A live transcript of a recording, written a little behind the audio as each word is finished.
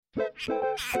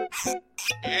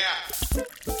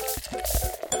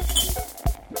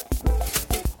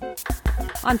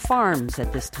On farms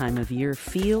at this time of year,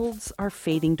 fields are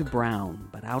fading to brown,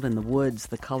 but out in the woods,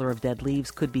 the color of dead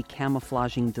leaves could be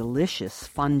camouflaging delicious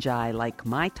fungi like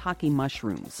Maitake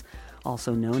mushrooms,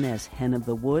 also known as hen of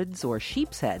the woods or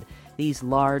sheep's head. These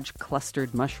large,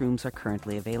 clustered mushrooms are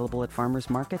currently available at farmers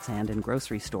markets and in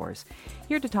grocery stores.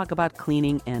 Here to talk about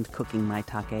cleaning and cooking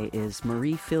maitake is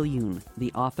Marie Fillion,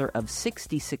 the author of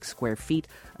 66 Square Feet,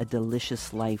 A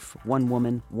Delicious Life, One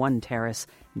Woman, One Terrace,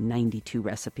 92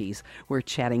 Recipes. We're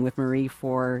chatting with Marie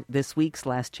for this week's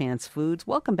Last Chance Foods.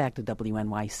 Welcome back to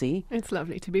WNYC. It's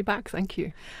lovely to be back, thank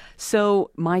you. So,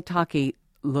 maitake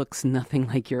looks nothing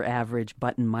like your average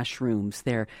button mushrooms.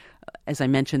 They're, as I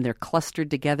mentioned, they're clustered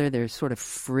together. They're sort of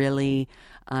frilly.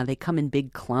 They come in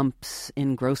big clumps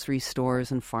in grocery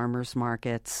stores and farmers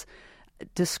markets.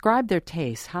 Describe their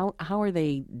taste. How are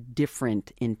they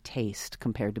different in taste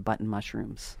compared to button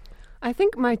mushrooms? I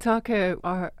think maitake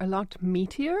are a lot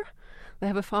meatier. They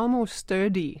have a far more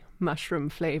sturdy mushroom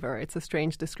flavor. It's a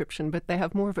strange description, but they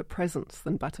have more of a presence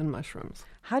than button mushrooms.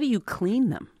 How do you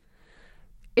clean them?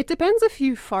 It depends if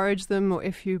you forage them or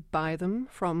if you buy them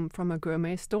from a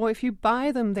gourmet store. If you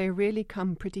buy them, they really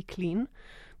come pretty clean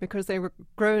because they were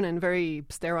grown in very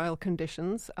sterile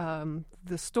conditions.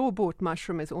 The store-bought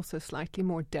mushroom is also slightly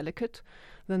more delicate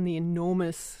than the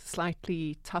enormous,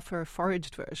 slightly tougher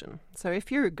foraged version. So if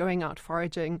you're going out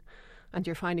foraging and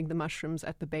you're finding the mushrooms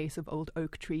at the base of old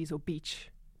oak trees or beech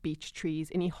trees,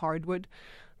 any hardwood,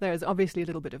 there's obviously a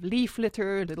little bit of leaf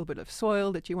litter, a little bit of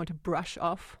soil that you want to brush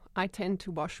off. I tend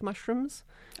to wash mushrooms.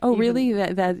 Oh, really?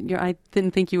 I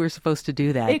didn't think you were supposed to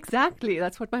do that. Exactly.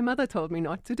 That's what my mother told me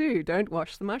not to do. Don't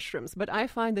wash the mushrooms. But I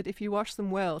find that if you wash them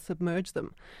well, submerge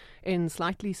them in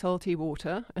slightly salty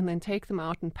water, and then take them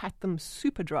out and pat them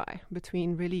super dry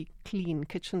between really clean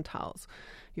kitchen towels,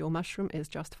 your mushroom is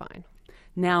just fine.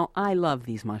 Now, I love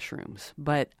these mushrooms,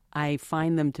 but I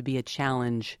find them to be a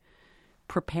challenge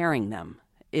preparing them.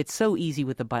 It's so easy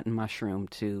with the button mushroom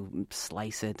to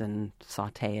slice it and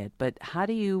saute it, but how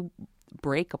do you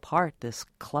break apart this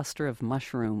cluster of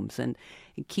mushrooms and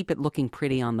keep it looking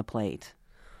pretty on the plate?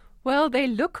 Well, they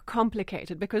look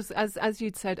complicated because, as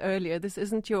you'd said earlier, this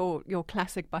isn't your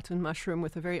classic button mushroom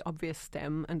with a very obvious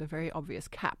stem and a very obvious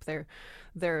cap.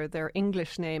 Their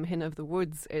English name, hen of the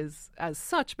woods, is as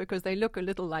such because they look a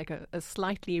little like a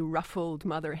slightly ruffled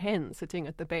mother hen sitting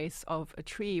at the base of a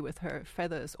tree with her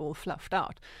feathers all fluffed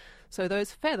out. So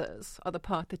those feathers are the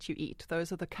part that you eat.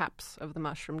 Those are the caps of the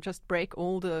mushroom. Just break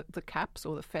all the caps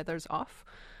or the feathers off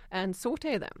and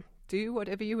saute them. Do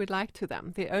whatever you would like to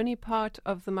them. The only part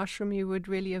of the mushroom you would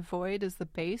really avoid is the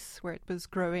base where it was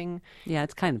growing. Yeah,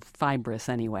 it's kind of fibrous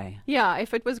anyway. Yeah,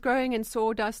 if it was growing in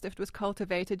sawdust, if it was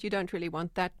cultivated, you don't really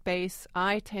want that base.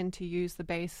 I tend to use the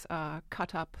base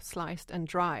cut up, sliced and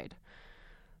dried.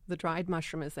 The dried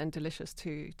mushroom is then delicious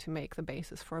to make the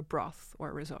basis for a broth or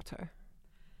a risotto.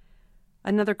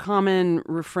 Another common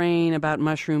refrain about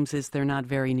mushrooms is they're not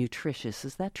very nutritious.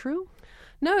 Is that true?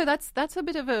 No, that's a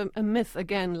bit of a myth,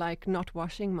 again, like not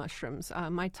washing mushrooms.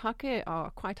 Maitake are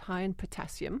quite high in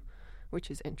potassium, which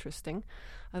is interesting.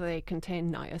 They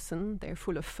contain niacin, they're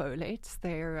full of folates,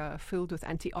 they're filled with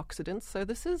antioxidants. So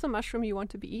this is a mushroom you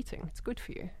want to be eating. It's good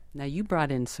for you. Now, you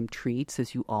brought in some treats,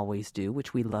 as you always do,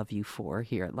 which we love you for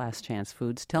here at Last Chance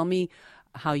Foods. Tell me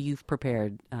how you've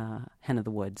prepared hen of the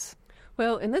woods.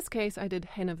 Well, in this case, I did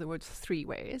hen of the woods 3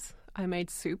 ways. I made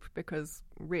soup because,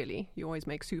 really, you always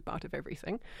make soup out of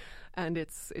everything. And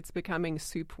it's becoming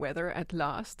soup weather at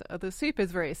last. The soup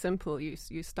is very simple. You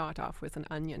start off with an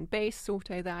onion base,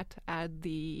 saute that, add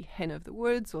the hen of the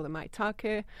woods or the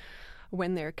maitake.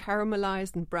 When they're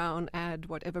caramelized and brown, add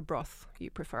whatever broth you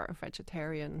prefer,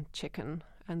 vegetarian, chicken,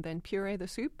 and then puree the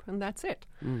soup, and that's it.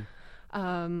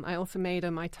 I also made a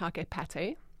maitake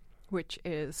pate, which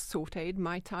is sauteed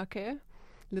maitake, a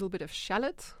little bit of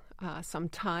shallot, some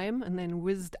thyme, and then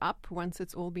whizzed up once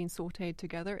it's all been sauteed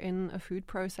together in a food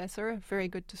processor. Very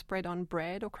good to spread on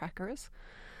bread or crackers.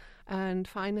 And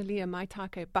finally, a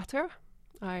maitake butter.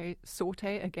 I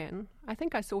saute again. I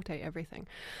think I saute everything.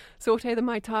 Saute the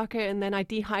maitake, and then I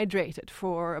dehydrate it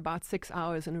for about 6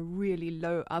 hours in a really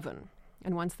low oven.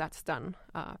 And once that's done,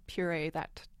 puree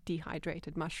that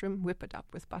dehydrated mushroom, whip it up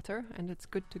with butter, and it's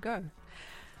good to go.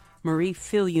 Marie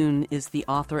Fillion is the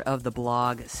author of the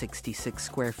blog 66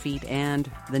 Square Feet and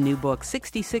the new book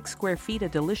 66 Square Feet, A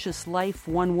Delicious Life,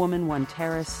 One Woman, One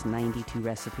Terrace, 92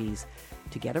 Recipes.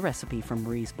 To get a recipe from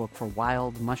Marie's book for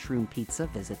wild mushroom pizza,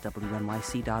 visit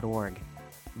WNYC.org.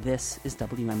 This is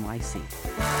WNYC.